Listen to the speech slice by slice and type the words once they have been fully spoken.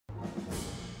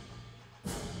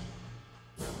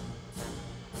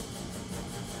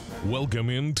Welcome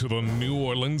into the New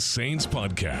Orleans Saints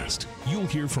podcast. You'll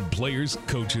hear from players,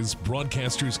 coaches,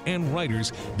 broadcasters, and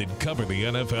writers that cover the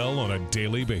NFL on a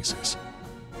daily basis.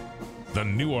 The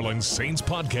New Orleans Saints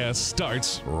podcast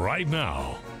starts right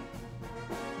now.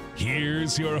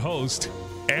 Here's your host,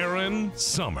 Aaron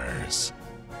Summers.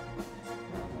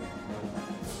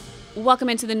 Welcome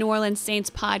into the New Orleans Saints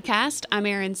podcast. I'm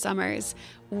Aaron Summers.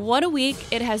 What a week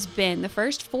it has been. The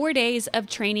first 4 days of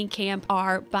training camp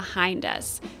are behind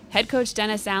us. Head coach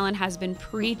Dennis Allen has been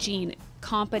preaching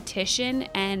competition,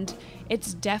 and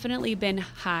it's definitely been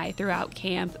high throughout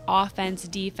camp. Offense,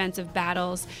 defensive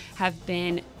battles have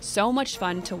been so much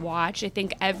fun to watch. I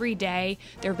think every day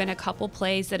there have been a couple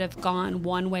plays that have gone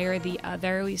one way or the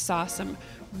other. We saw some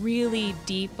really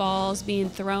deep balls being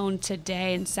thrown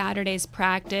today in Saturday's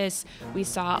practice. We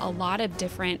saw a lot of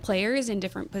different players in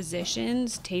different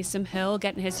positions. Taysom Hill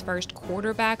getting his first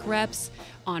quarterback reps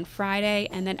on Friday,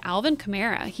 and then Alvin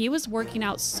Kamara, he was working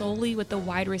out solely with the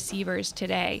wide receivers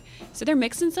today. So they're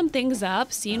mixing some things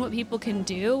up, seeing what people can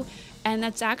do, and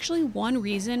that's actually one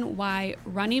reason why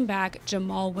running back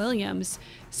Jamal Williams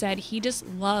said he just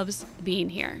loves being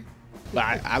here.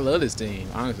 I love this team,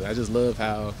 honestly. I just love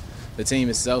how the team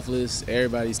is selfless.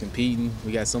 Everybody's competing.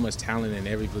 We got so much talent in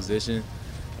every position,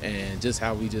 and just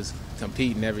how we just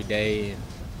competing every day. And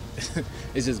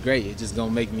it's just great. It's just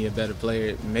gonna make me a better player.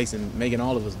 It making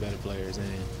all of us better players. And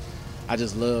I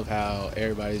just love how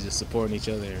everybody's just supporting each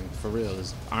other. And for real,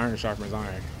 it's iron sharpens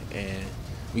iron. And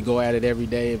we go at it every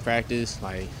day in practice.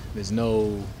 Like there's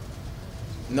no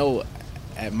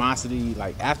animosity.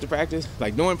 Like after practice,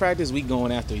 like during practice, we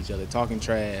going after each other, talking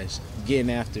trash,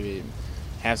 getting after it.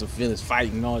 Have some feelings,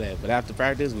 fighting and all that. But after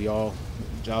practice, we all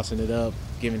jostling it up,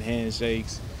 giving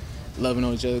handshakes, loving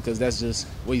on each other, because that's just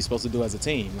what you're supposed to do as a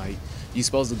team. Like, you're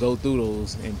supposed to go through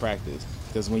those in practice,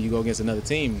 because when you go against another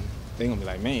team, they're going to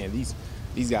be like, man,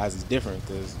 these guys is different,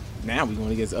 because now we're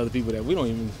going against other people that we don't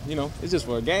even, it's just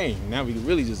for a game. Now we can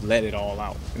really just let it all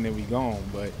out, and then we gone.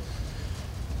 But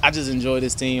I just enjoy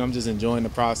this team. I'm just enjoying the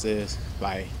process.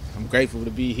 Like, I'm grateful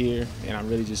to be here, and I'm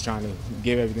really just trying to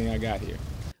give everything I got here.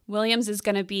 Williams is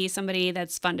going to be somebody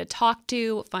that's fun to talk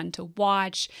to, fun to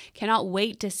watch. Cannot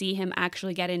wait to see him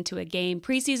actually get into a game.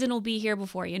 Preseason will be here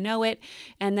before you know it.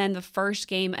 And then the first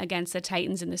game against the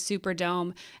Titans in the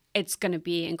Superdome, it's going to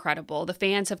be incredible. The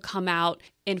fans have come out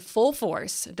in full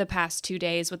force the past 2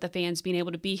 days, with the fans being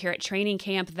able to be here at training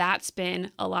camp. That's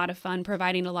been a lot of fun,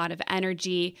 providing a lot of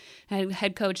energy. And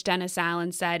head coach Dennis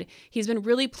Allen said he's been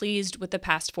really pleased with the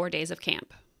past 4 days of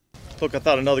camp. Look, I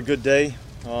thought another good day.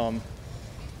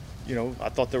 I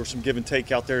thought there was some give and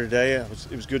take out there today.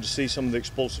 It was good to see some of the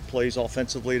explosive plays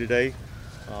offensively today.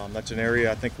 That's an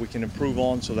area I think we can improve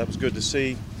on, so that was good to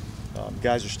see.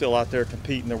 Guys are still out there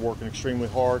competing. They're working extremely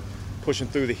hard, pushing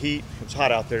through the heat. It was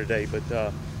hot out there today,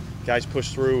 but guys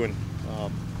pushed through, and I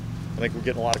think we're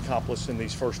getting a lot accomplished in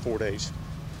these first 4 days.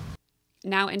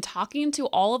 Now, in talking to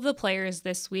all of the players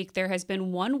this week, there has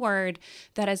been one word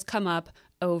that has come up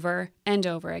over and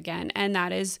over again, and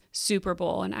that is Super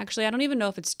Bowl. And actually, I don't even know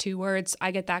if it's two words. I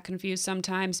get that confused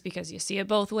sometimes because you see it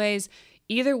both ways.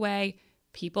 Either way,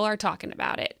 people are talking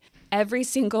about it. Every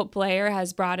single player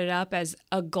has brought it up as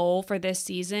a goal for this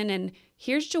season, and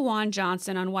here's Juwan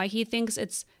Johnson on why he thinks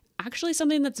it's actually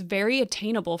something that's very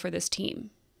attainable for this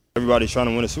team. Everybody's trying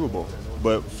to win a Super Bowl,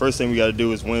 but first thing we got to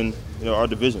do is win, our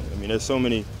division. I mean, there's so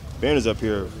many banners up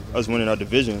here, us winning our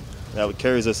division, that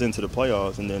carries us into the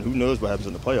playoffs, and then who knows what happens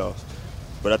in the playoffs.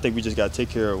 But I think we just got to take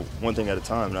care of one thing at a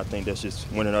time, and I think that's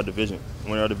just winning our division.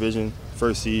 Winning our division,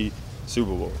 first seed,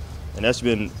 Super Bowl. And that's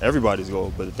been everybody's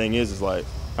goal, but the thing is like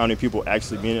how many people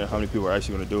actually mean it, how many people are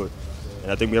actually going to do it.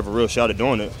 And I think we have a real shot at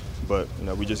doing it, but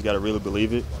we just got to really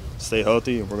believe it, stay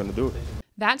healthy, and we're going to do it.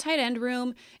 That tight end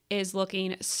room is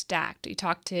looking stacked. We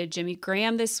talked to Jimmy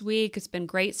Graham this week. It's been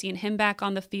great seeing him back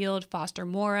on the field. Foster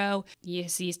Moreau. You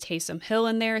see Taysom Hill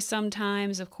in there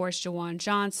sometimes. Of course, Juwan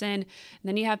Johnson. And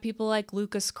then you have people like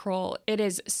Lucas Kroll. It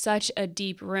is such a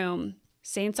deep room.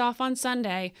 Saints off on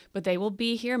Sunday, but they will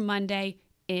be here Monday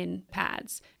in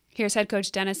pads. Here's head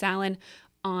coach Dennis Allen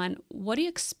on what he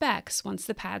expects once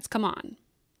the pads come on.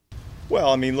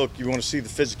 Well, look, you want to see the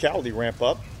physicality ramp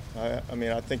up.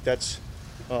 I think that's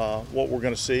what we're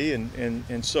going to see,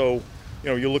 and so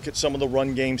you look at some of the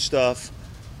run game stuff.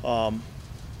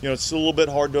 It's a little bit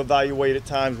hard to evaluate at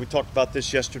times. We talked about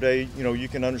this yesterday. You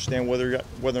can understand whether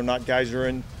or not guys are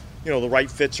in the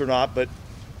right fits or not, but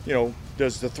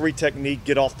does the three technique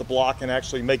get off the block and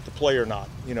actually make the play or not?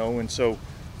 And so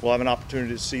we'll have an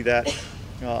opportunity to see that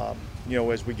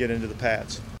as we get into the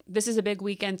pads. This is a big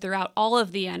weekend throughout all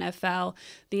of the NFL.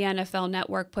 The NFL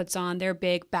Network puts on their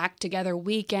big back-together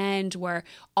weekend where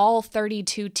all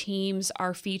 32 teams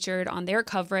are featured on their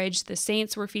coverage. The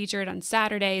Saints were featured on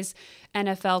Saturday's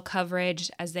NFL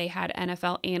coverage as they had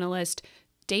NFL analyst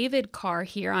David Carr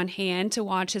here on hand to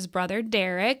watch his brother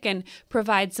Derek and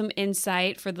provide some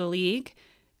insight for the league.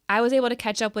 I was able to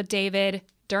catch up with David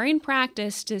during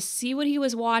practice to see what he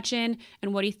was watching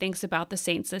and what he thinks about the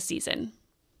Saints this season.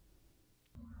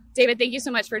 David, thank you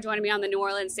so much for joining me on the New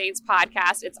Orleans Saints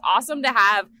podcast. It's awesome to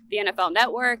have the NFL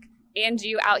Network and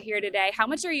you out here today. How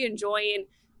much are you enjoying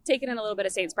taking in a little bit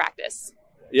of Saints practice?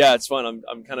 Yeah, it's fun.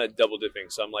 I'm kind of double dipping.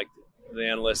 So I'm like the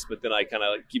analyst, but then I kind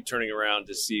of keep turning around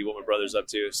to see what my brother's up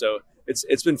to. So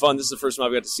it's been fun. This is the first time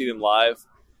I've got to see them live.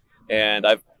 And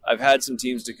I've had some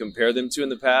teams to compare them to in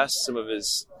the past, some of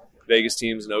his Vegas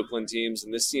teams and Oakland teams.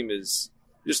 And this team is,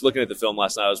 just looking at the film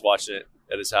last night, I was watching it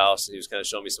at his house, and he was kind of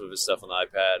showing me some of his stuff on the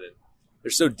iPad. And they're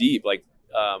so deep, like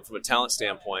from a talent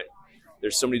standpoint,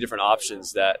 there's so many different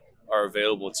options that are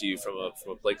available to you from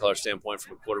a play caller standpoint,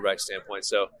 from a quarterback standpoint.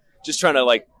 So just trying to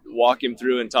like walk him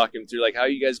through and talk him through, like, how are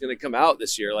you guys going to come out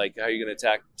this year? Like, how are you going to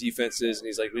attack defenses? And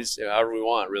he's like, we just, however we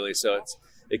want, really. So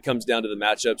it comes down to the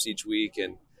matchups each week,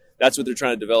 and that's what they're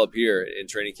trying to develop here in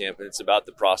training camp. And it's about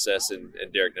the process, and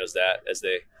Derek knows that as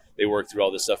they work through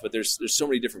all this stuff. But there's so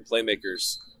many different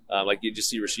playmakers. Like you just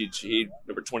see Rashid Shaheed,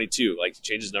 number 22, like he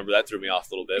changed his number. That threw me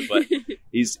off a little bit, but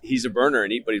he's a burner,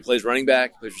 but he plays running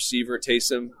back, plays receiver.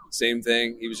 Taysom, same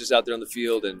thing. He was just out there on the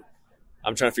field, and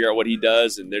I'm trying to figure out what he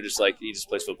does, and they're just like, he just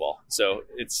plays football. So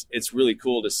it's really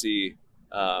cool to see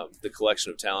the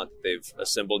collection of talent that they've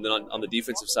assembled. And then on the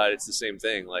defensive side, it's the same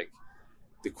thing. Like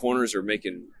the corners are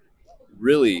making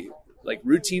really like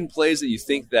routine plays that you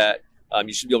think that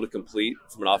you should be able to complete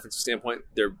from an offensive standpoint.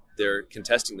 They're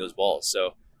contesting those balls,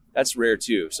 so that's rare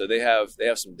too. So they have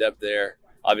some depth there.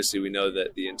 Obviously, we know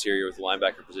that the interior with the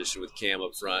linebacker position with Cam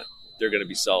up front, they're going to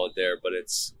be solid there. But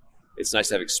it's nice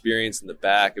to have experience in the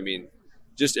back. I mean,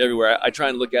 just everywhere. I try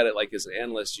and look at it like as an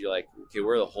analyst, you're like, okay,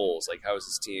 where are the holes? Like, how is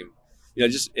this team?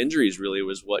 Just injuries really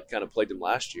was what kind of plagued them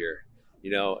last year.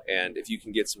 And if you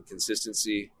can get some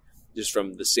consistency just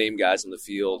from the same guys on the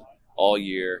field all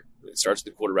year, it starts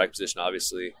with the quarterback position,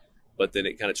 obviously, but then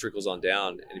it kind of trickles on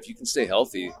down. And if you can stay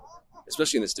healthy,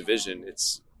 especially in this division,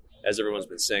 it's, as everyone's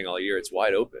been saying all year, it's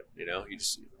wide open. You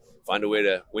just find a way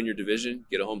to win your division,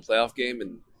 get a home playoff game,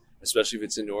 and especially if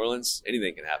it's in New Orleans,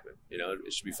 anything can happen.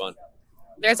 It should be fun.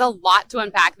 There's a lot to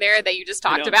unpack there that you just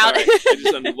talked about. Sorry. I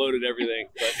just unloaded everything.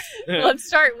 But. Let's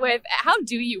start with, how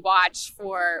do you watch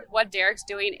for what Derek's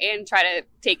doing and try to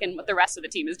take in what the rest of the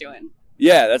team is doing?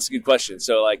 Yeah, that's a good question.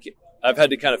 So, I've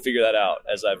had to kind of figure that out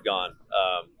as I've gone.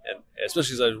 And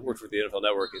especially as I've worked with the NFL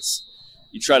Network,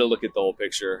 you try to look at the whole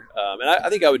picture. And I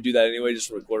think I would do that anyway, just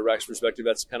from a quarterback's perspective.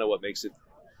 That's kind of what makes it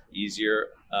easier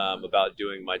about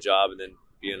doing my job, and then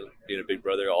being a big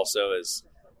brother also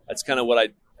that's kind of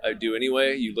what I do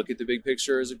anyway. You look at the big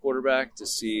picture as a quarterback to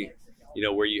see,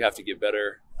 where you have to get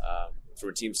better from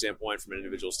a team standpoint, from an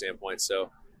individual standpoint.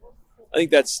 So I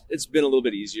think it's been a little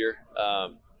bit easier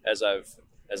as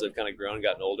I've kind of grown and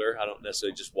gotten older. I don't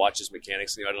necessarily just watch his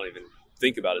mechanics. I don't even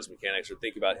think about his mechanics or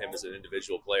think about him as an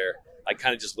individual player. I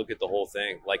kind of just look at the whole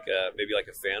thing, maybe like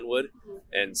a fan would,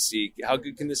 and see how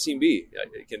good can this team be?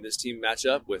 Can this team match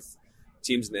up with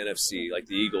teams in the NFC, like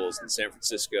the Eagles and San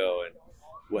Francisco,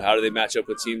 and how do they match up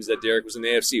with teams that Derek was in the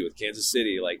AFC with, Kansas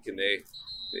City? Can they?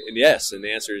 And yes, and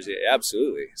the answer is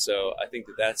absolutely. So I think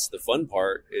that's the fun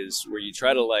part, is where you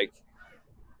try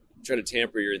to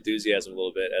tamper your enthusiasm a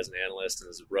little bit as an analyst and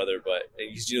as a brother, but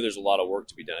because there's a lot of work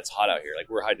to be done. It's hot out here.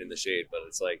 We're hiding in the shade, but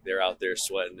it's like they're out there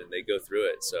sweating and they go through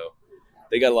it. So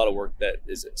they got a lot of work that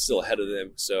is still ahead of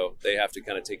them. So they have to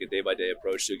kind of take a day-by-day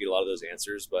approach to get a lot of those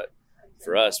answers. But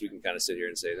for us, we can kind of sit here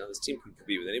and say, no, this team can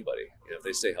compete with anybody. If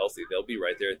they stay healthy, they'll be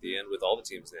right there at the end with all the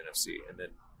teams in the NFC. And then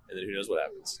who knows what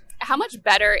happens. How much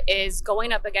better is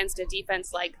going up against a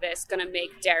defense like this going to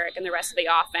make Derek and the rest of the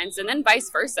offense, and then vice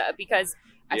versa? Because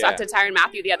I talked to Tyrann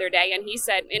Mathieu the other day, and he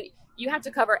said, and you have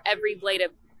to cover every blade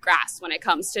of grass when it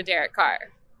comes to Derek Carr.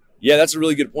 Yeah, that's a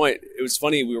really good point. It was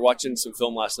funny. We were watching some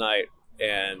film last night,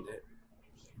 and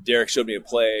Derek showed me a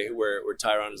play where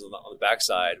Tyrann is on the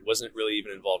backside, wasn't really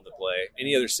even involved in the play.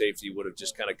 Any other safety would have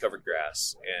just kind of covered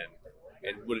grass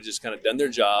and would have just kind of done their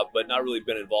job, but not really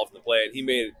been involved in the play. And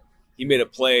he made a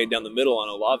play down the middle on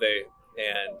Olave,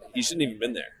 and he shouldn't even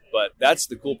been there. But that's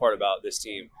the cool part about this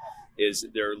team, is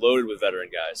they're loaded with veteran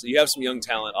guys. So you have some young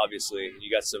talent, obviously.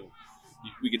 You got some.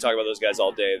 We could talk about those guys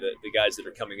all day, the guys that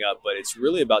are coming up. But it's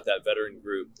really about that veteran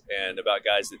group and about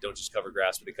guys that don't just cover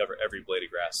grass, but they cover every blade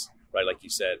of grass, right? Like you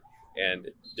said, and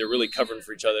they're really covering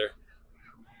for each other.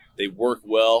 They work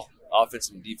well.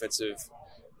 Offensive and defensive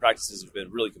practices have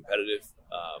been really competitive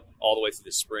all the way through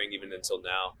the spring, even until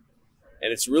now.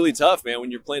 And it's really tough, man, when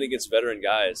you're playing against veteran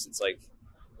guys. It's like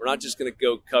we're not just going to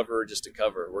go cover just to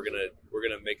cover. We're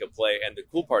gonna make a play. And the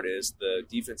cool part is the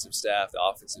defensive staff, the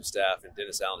offensive staff, and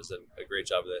Dennis Allen has done a great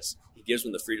job of this. He gives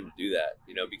them the freedom to do that,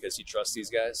 because he trusts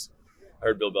these guys. I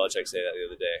heard Bill Belichick say that the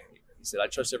other day. He said, "I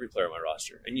trust every player on my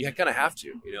roster," and you kind of have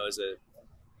to,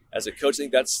 as a coach. I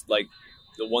think that's like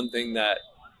the one thing that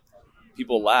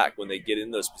people lack when they get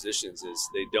in those positions is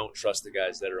they don't trust the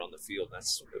guys that are on the field. And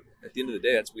that's at the end of the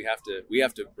day, we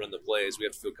have to run the plays. We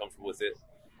have to feel comfortable with it,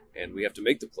 and we have to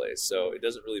make the plays. So it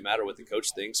doesn't really matter what the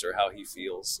coach thinks or how he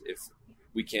feels if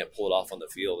we can't pull it off on the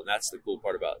field. And that's the cool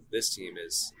part about this team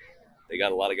is they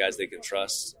got a lot of guys they can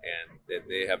trust, and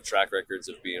they have track records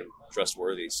of being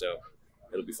trustworthy. So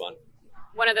it'll be fun.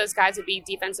 One of those guys would be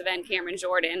defensive end Cameron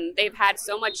Jordan. They've had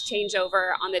so much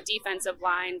changeover on the defensive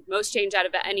line, most change out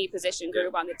of any position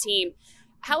group on the team.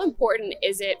 How important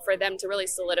is it for them to really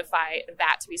solidify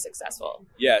that to be successful?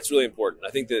 Yeah, it's really important. I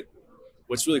think that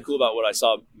what's really cool about what I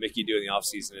saw Mickey do in the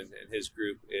offseason and his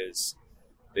group is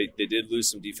they did lose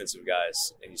some defensive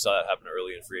guys, and you saw that happen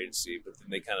early in free agency, but then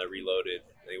they kind of reloaded.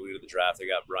 They went to the draft. They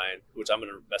got Brian, which I'm going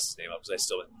to mess his name up because I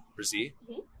still – Brzee.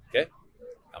 Mm-hmm. Okay.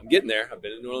 I'm getting there. I've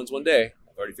been in New Orleans one day.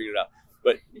 I've already figured it out.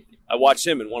 But I watched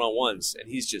him in one-on-ones, and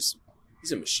he's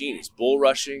a machine. He's bull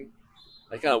rushing.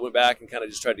 I kind of went back and kind of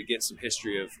just tried to get some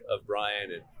history of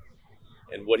Brian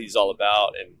and what he's all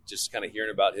about, and just kind of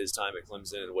hearing about his time at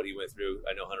Clemson and what he went through.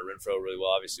 I know Hunter Renfrow really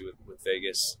well, obviously, with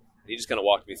Vegas. And he just kind of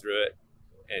walked me through it,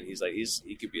 and he's like,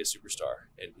 he could be a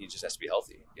superstar, and he just has to be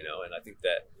healthy, And I think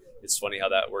that it's funny how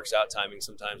that works out. Timing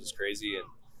sometimes is crazy, and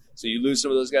so you lose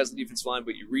some of those guys in the defensive line,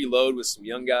 but you reload with some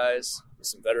young guys, with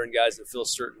some veteran guys that fill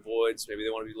certain voids. Maybe they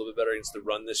want to be a little bit better against the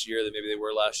run this year than maybe they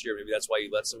were last year. Maybe that's why you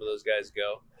let some of those guys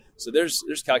go. So there's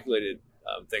calculated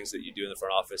things that you do in the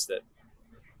front office that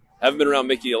haven't been around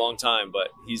Mickey a long time, but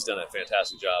he's done a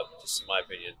fantastic job, just in my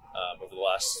opinion, over the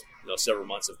last several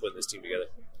months of putting this team together.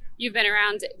 You've been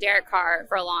around Derek Carr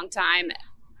for a long time.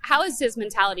 How is his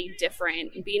mentality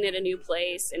different being in a new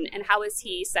place, and how is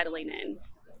he settling in?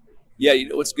 Yeah,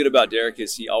 what's good about Derek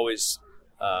is he always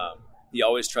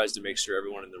tries to make sure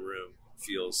everyone in the room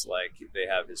feels like they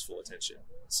have his full attention.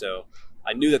 So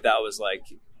I knew that was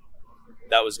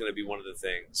going to be one of the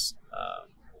things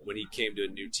when he came to a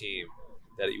new team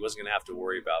that he wasn't going to have to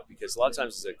worry about, because a lot of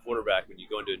times as a quarterback, when you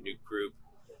go into a new group,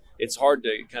 it's hard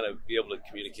to kind of be able to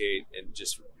communicate and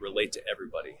just relate to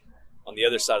everybody on the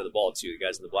other side of the ball too, the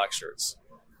guys in the black shirts.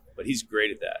 But he's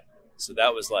great at that. So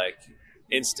that was like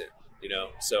instant.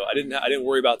 So I didn't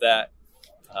worry about that.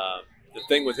 The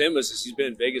thing with him is he's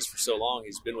been in Vegas for so long.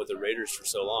 He's been with the Raiders for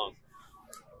so long.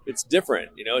 It's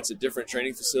different, it's a different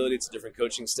training facility. It's a different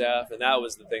coaching staff. And that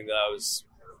was the thing that I was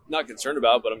not concerned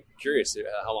about, but I'm curious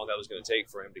how long that was going to take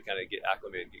for him to kind of get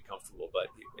acclimated and get comfortable. But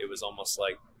it was almost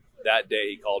like that day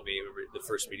he called me. I remember the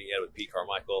first meeting he had with Pete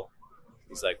Carmichael.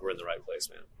 He's like, "We're in the right place,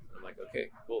 man." I'm like,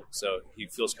 "Okay, cool." So he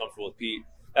feels comfortable with Pete.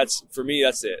 For me,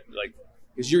 that's it. Like,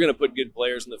 because you're going to put good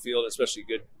players in the field, especially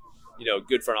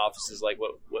good front offices like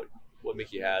what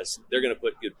Mickey has. They're going to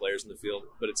put good players in the field,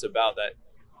 but it's about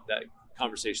that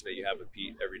conversation that you have with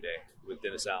Pete every day, with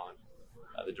Dennis Allen,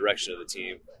 the direction of the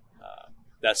team.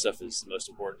 That stuff is the most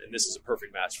important, and this is a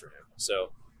perfect match for him.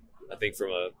 So I think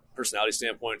from a personality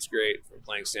standpoint, it's great. From a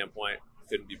playing standpoint,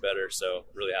 couldn't be better. So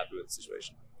really happy with the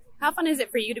situation. How fun is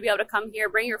it for you to be able to come here,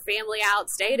 bring your family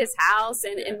out, stay at his house,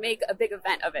 and make a big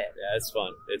event of it? Yeah, it's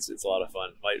fun. It's a lot of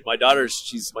fun. My daughter,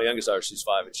 my youngest daughter, she's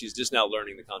 5, and she's just now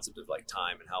learning the concept of like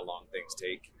time and how long things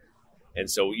take. And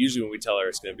so usually when we tell her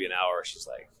it's going to be an hour, she's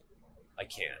like, "I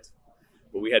can't."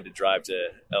 But we had to drive to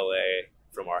LA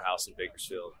from our house in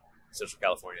Bakersfield, Central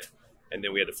California, and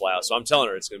then we had to fly out. So I'm telling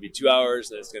her it's going to be 2 hours,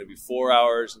 then it's going to be 4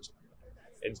 hours,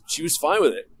 and she was fine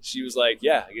with it. She was like,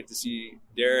 "Yeah, I get to see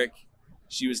Derek."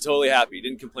 She was totally happy.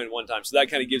 Didn't complain one time. So that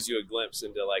kind of gives you a glimpse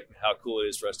into like how cool it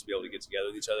is for us to be able to get together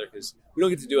with each other, because we don't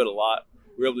get to do it a lot.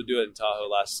 We were able to do it in Tahoe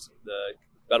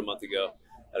about a month ago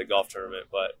at a golf tournament,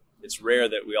 but it's rare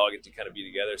that we all get to kind of be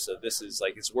together. So this is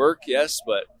like, it's work, yes,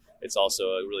 but it's also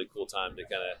a really cool time to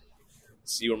kind of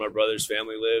see where my brother's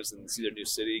family lives and see their new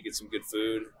city, get some good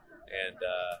food, and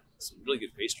some really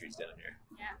good pastries down here.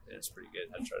 Yeah. And it's pretty good.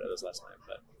 I tried those last night,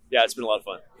 but yeah, it's been a lot of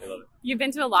fun. I love it. You've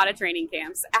been to a lot of training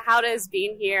camps. How does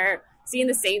being here, seeing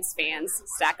the Saints fans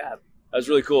stack up? That was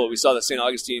really cool. We saw the St.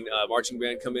 Augustine marching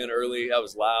band come in early. That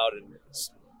was loud and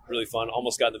really fun.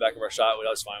 Almost got in the back of our shot, which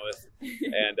I was fine with.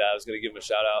 And I was going to give them a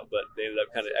shout out, but they ended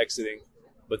up kind of exiting.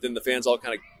 But then the fans all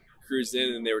kind of cruised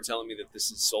in, and they were telling me that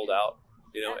this is sold out,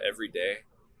 every day.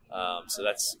 So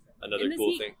that's another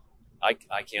cool thing. I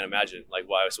can't imagine like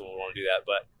why someone would want to do that,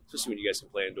 but especially when you guys can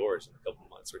play indoors in a couple of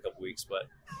months or a couple of weeks. But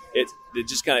it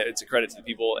just kind of, it's a credit to the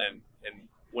people. And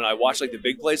when I watch like the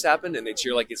big plays happen and they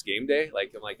cheer like it's game day,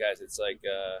 like I'm like, guys, it's like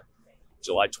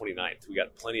July 29th. We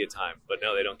got plenty of time. But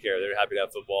no, they don't care. They're happy to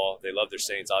have football. They love their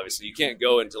Saints. Obviously, you can't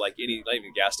go into like not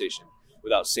even a gas station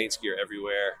without Saints gear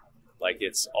everywhere. Like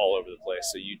it's all over the place.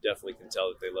 So you definitely can tell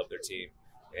that they love their team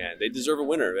and they deserve a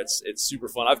winner. It's super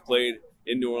fun. I've played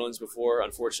in New Orleans before.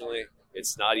 Unfortunately,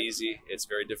 it's not easy. It's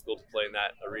very difficult to play in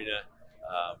that arena.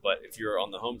 But if you're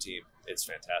on the home team, it's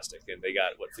fantastic. And they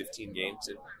got, 15 games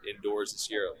indoors this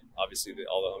year. Obviously,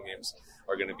 all the home games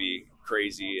are going to be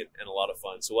crazy and a lot of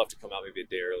fun. So we'll have to come out maybe a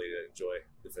day early to enjoy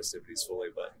the festivities fully,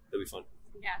 but it'll be fun.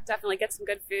 Yeah, definitely get some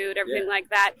good food, everything like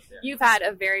that. Yeah. You've had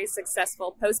a very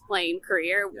successful post-playing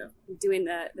career doing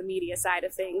the media side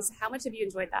of things. How much have you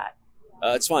enjoyed that?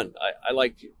 It's fun. I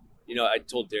like, I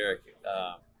told Derek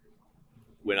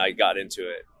when I got into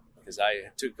it, because I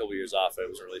took a couple years off. I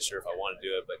wasn't really sure if I wanted to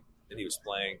do it, but then he was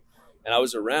playing. And I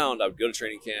was around. I would go to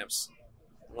training camps.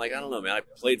 I'm like, I don't know, man. I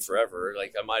played forever.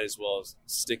 Like, I might as well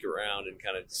stick around and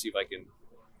kind of see if I can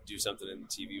do something in the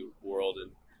TV world.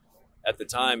 And at the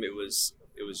time, it was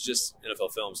just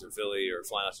NFL Films in Philly or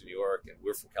flying out to New York. And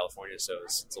we're from California, so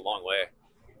it's a long way.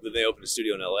 Then they opened a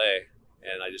studio in L.A.,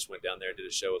 and I just went down there and did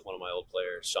a show with one of my old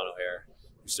players, Sean O'Hare,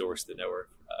 who still works at the network.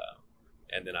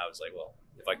 And then I was like, well,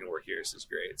 if I can work here, this is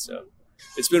great. So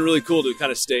it's been really cool to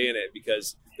kind of stay in it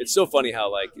because it's so funny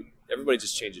how, like, everybody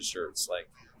just changes shirts. Like,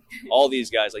 all these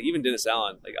guys, like even Dennis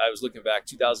Allen, like I was looking back,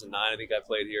 2009, I think I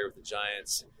played here with the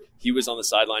Giants. He was on the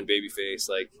sideline babyface,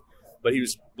 like, but he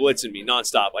was blitzing me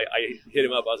nonstop. I hit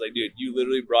him up. I was like, dude, you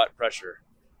literally brought pressure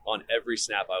on every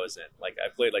snap I was in. Like, I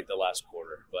played like the last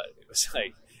quarter, but it was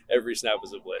like every snap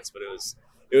was a blitz, but it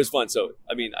was fun. So,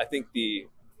 I mean, I think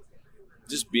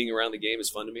just being around the game is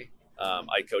fun to me.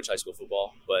 I coach high school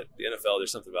football, but the NFL,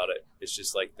 there's something about it. It's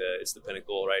just like it's the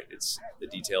pinnacle, right? It's the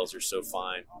details are so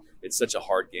fine. It's such a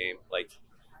hard game. Like,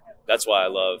 that's why I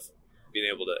love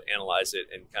being able to analyze it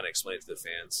and kind of explain it to the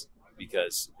fans,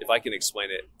 because if I can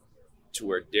explain it to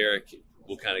where Derek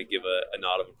will kind of give a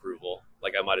nod of approval,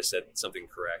 like I might have said something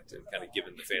correct and kind of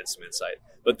given the fans some insight.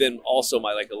 But then also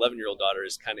my 11-year-old daughter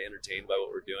is kind of entertained by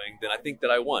what we're doing, then I think that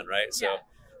I won, right? So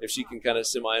if she can kind of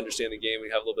semi-understand the game, we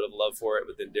have a little bit of love for it,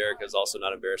 but then Derek is also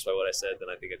not embarrassed by what I said, then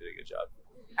I think I did a good job.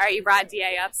 All right, you brought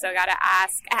DA up, so I got to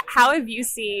ask, how have you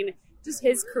seen just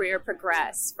his career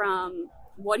progress from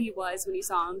what he was when you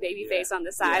saw him babyface on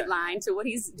the sideline to what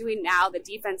he's doing now, the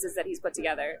defenses that he's put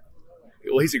together?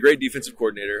 Well, he's a great defensive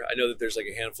coordinator. I know that there's like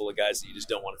a handful of guys that you just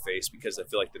don't want to face because I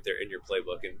feel like that they're in your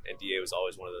playbook, and DA was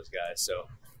always one of those guys. So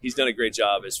he's done a great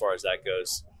job as far as that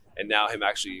goes. And now him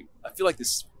actually, I feel like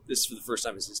this for the first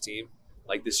time is his team.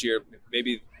 Like this year,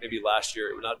 maybe last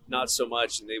year, not so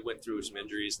much, and they went through some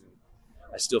injuries, and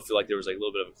I still feel like there was like a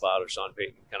little bit of a cloud of Sean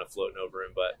Payton kind of floating over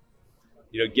him. But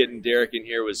getting Derek in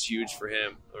here was huge for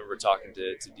him. I remember talking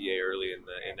to DA early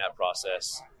in that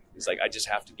process. He's like, I just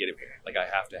have to get him here. Like, I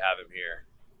have to have him here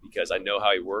because I know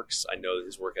how he works. I know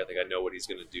his work ethic. I know what he's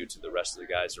going to do to the rest of the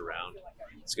guys around.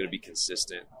 It's going to be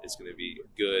consistent. It's going to be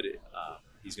good.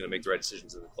 He's going to make the right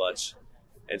decisions in the clutch.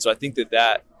 And so I think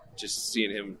that just seeing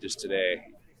him just today,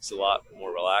 it's a lot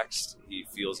more relaxed. He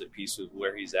feels at peace with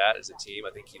where he's at as a team.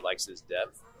 I think he likes his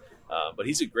depth. But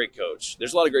he's a great coach.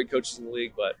 There's a lot of great coaches in the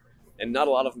league, and not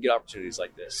a lot of them get opportunities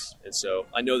like this. And so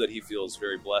I know that he feels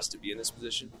very blessed to be in this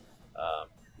position.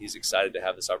 He's excited to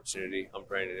have this opportunity. I'm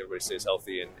praying that everybody stays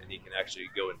healthy and he can actually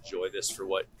go enjoy this for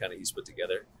what kind of he's put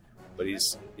together. But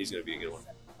he's going to be a good one.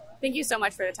 Thank you so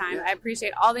much for the time. I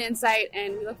appreciate all the insight,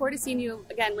 and we look forward to seeing you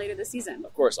again later this season.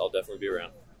 Of course, I'll definitely be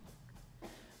around.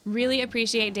 Really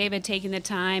appreciate David taking the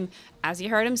time. As you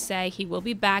heard him say, he will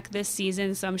be back this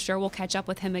season, so I'm sure we'll catch up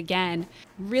with him again.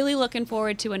 Really looking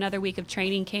forward to another week of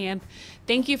training camp.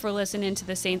 Thank you for listening to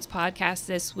the Saints podcast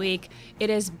this week.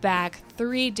 It is back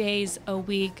 3 days a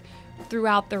week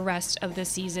throughout the rest of the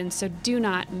season, so do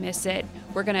not miss it.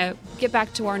 We're going to get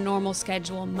back to our normal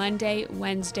schedule, Monday,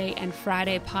 Wednesday, and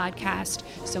Friday podcast.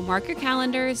 So mark your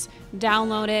calendars,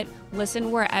 download it,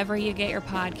 listen wherever you get your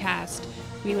podcast.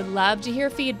 We would love to hear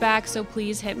feedback, so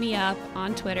please hit me up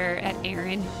on Twitter at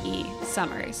Aaron E.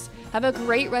 Summers. Have a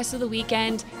great rest of the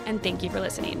weekend, and thank you for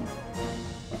listening.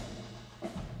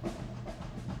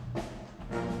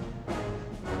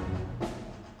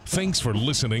 Thanks for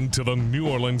listening to the New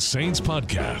Orleans Saints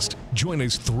podcast. Join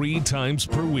us 3 times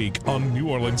per week on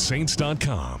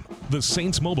NewOrleansSaints.com, the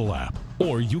Saints mobile app,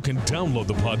 or you can download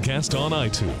the podcast on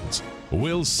iTunes.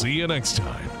 We'll see you next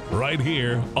time, right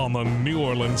here on the New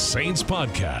Orleans Saints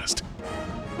podcast.